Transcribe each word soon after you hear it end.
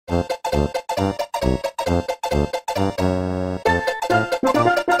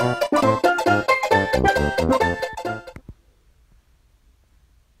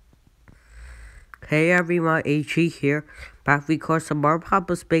Hey everyone, AG here, back record some more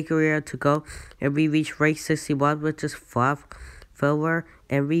Papa's Bakeria to go, and we reached race 61, which is fluff, filler,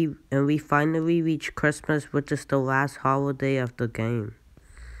 and we finally reached Christmas, which is the last holiday of the game.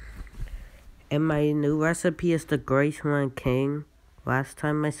 And my new recipe is the Grace One King. Last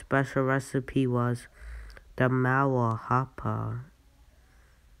time my special recipe was the Malahapa.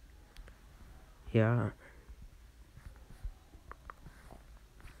 Yeah.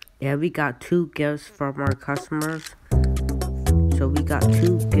 Yeah, we got 2 gifts from our customers. So we got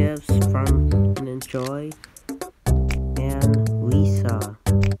 2 gifts from Enjoy and Lisa.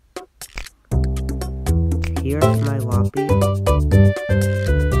 Here's my lobby.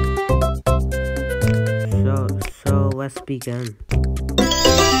 So let's begin.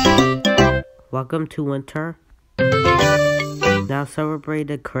 Welcome to winter. Now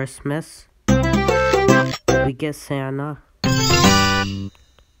celebrated Christmas. We get Santa.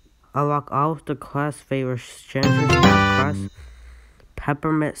 Unlock all of the class favorites: ginger snap crust,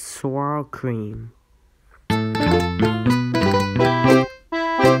 peppermint swirl cream.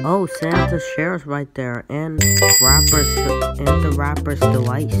 Oh, Santa's shares right there, and the Rapper's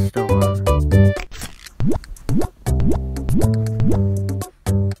Delight store.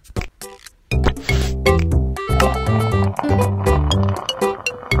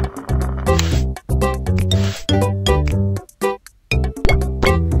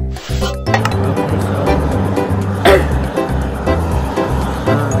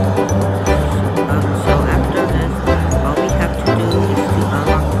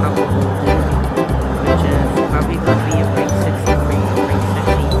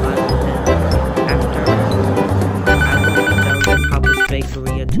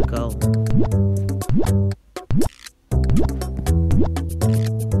 Bakeria to go.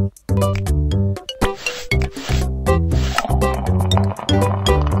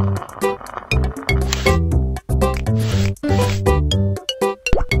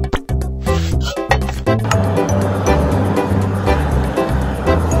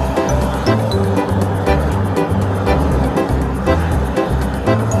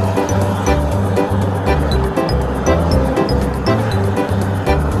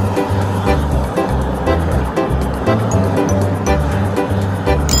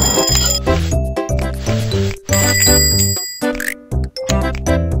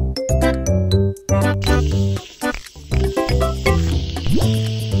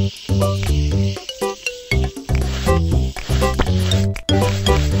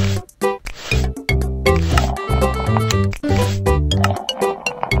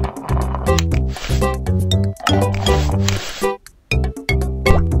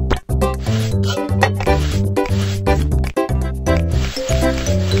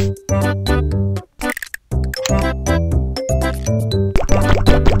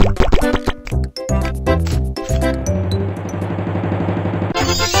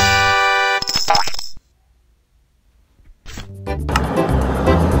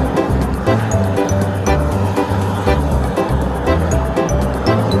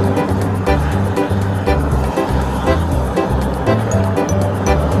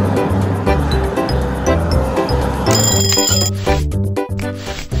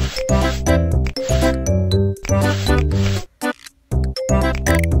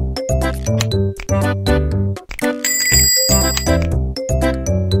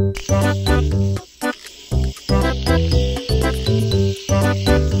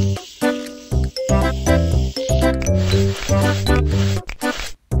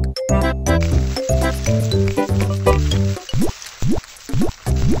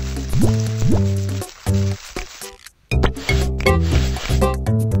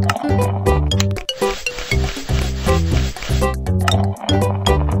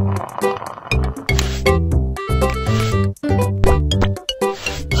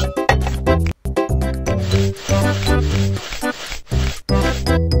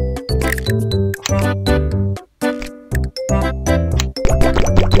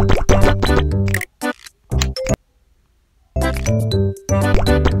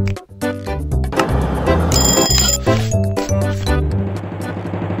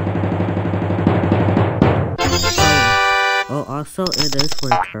 Also, it is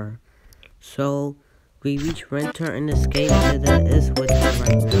winter. So, we reach winter and escape, and it is winter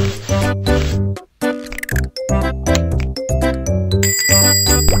right now.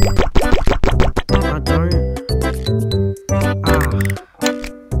 Ah, darn it.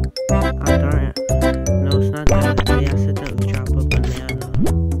 Ah, darn it. No, it's not that. I accidentally dropped a banana.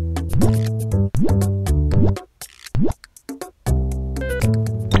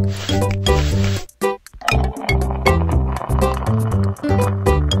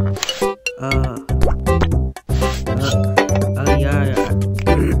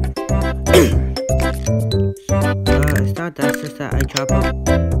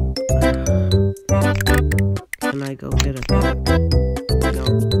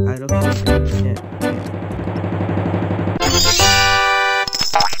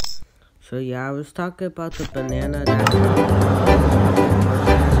 So yeah, I was talking about the banana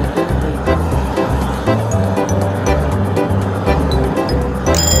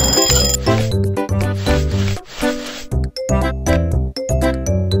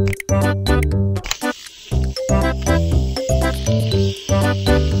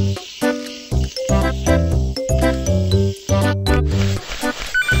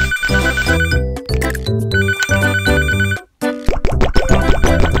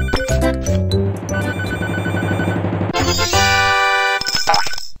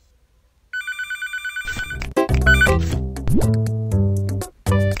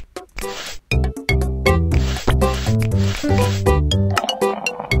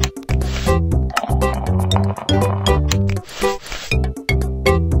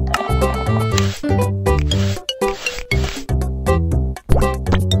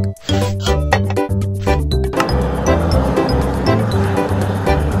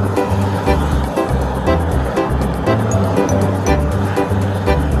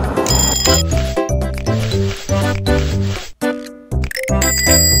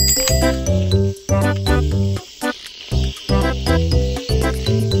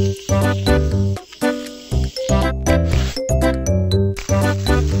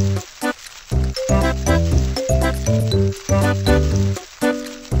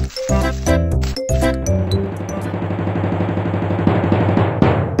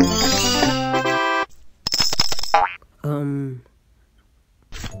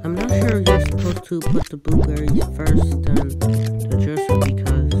I'm not sure you're supposed to put the blueberries first and the drizzle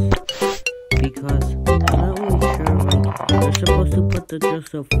because I'm not really sure, like, you're supposed to put the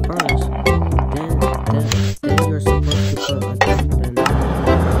drizzle first, then you're supposed to put a dip in.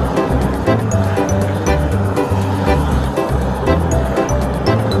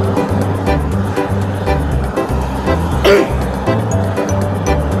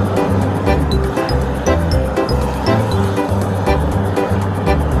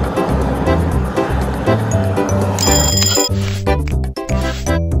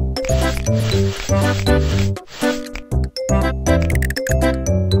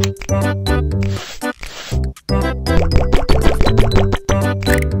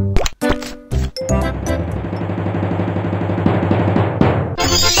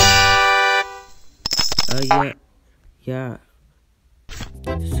 Yeah. So, I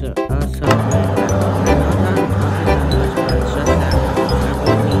know that I'm talking that much, but it's just that I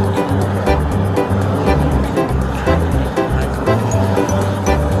will need to try to make the pies a little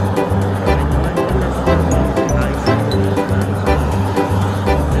I know I'm gonna start making pies so many times, but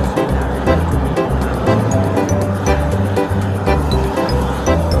just so that I need to make the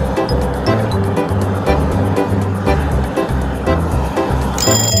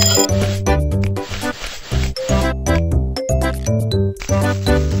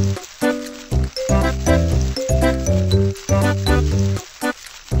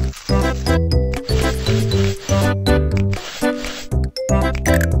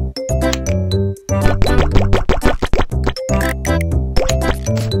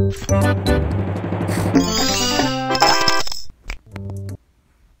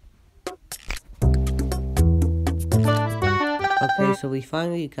Okay, so we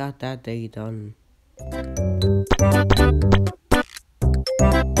finally got that day done.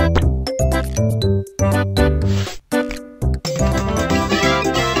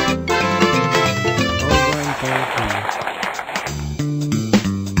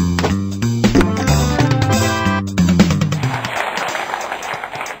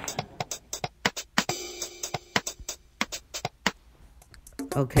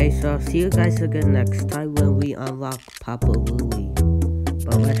 Okay, so I'll see you guys again next time when we unlock Papa Louie.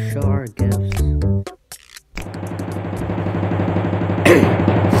 But let's show our gifts.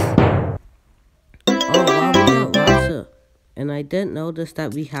 Oh wow, we got lots of, and I didn't notice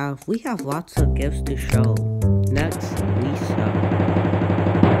that we have lots of gifts to show. Next, Lisa.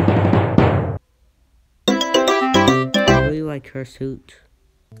 I really like her suit.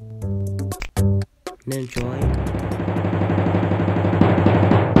 And enjoy.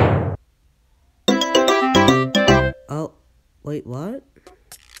 Oh, wait, what?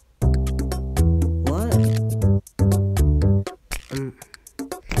 What?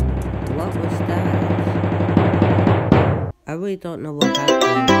 What was that? I really don't know what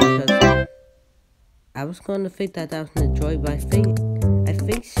happened because I was going to think that was an enjoy, but I think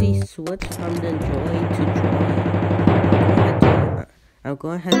she switched from the enjoy to joy. I'm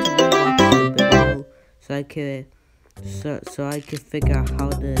going to have to rewatch the video so I could figure out how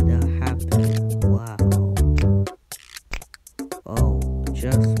did that happen. Wow. Oh,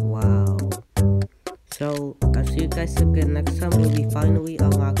 just wow. So So I'll see you guys again next time when we finally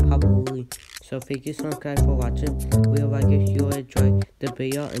unlock Papa Louie. So thank you so much guys for watching. We hope you enjoy the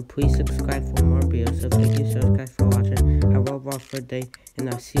video, and please subscribe for more videos. So thank you so much guys for watching. Have a wonderful day, and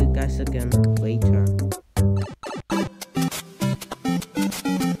I'll see you guys again later.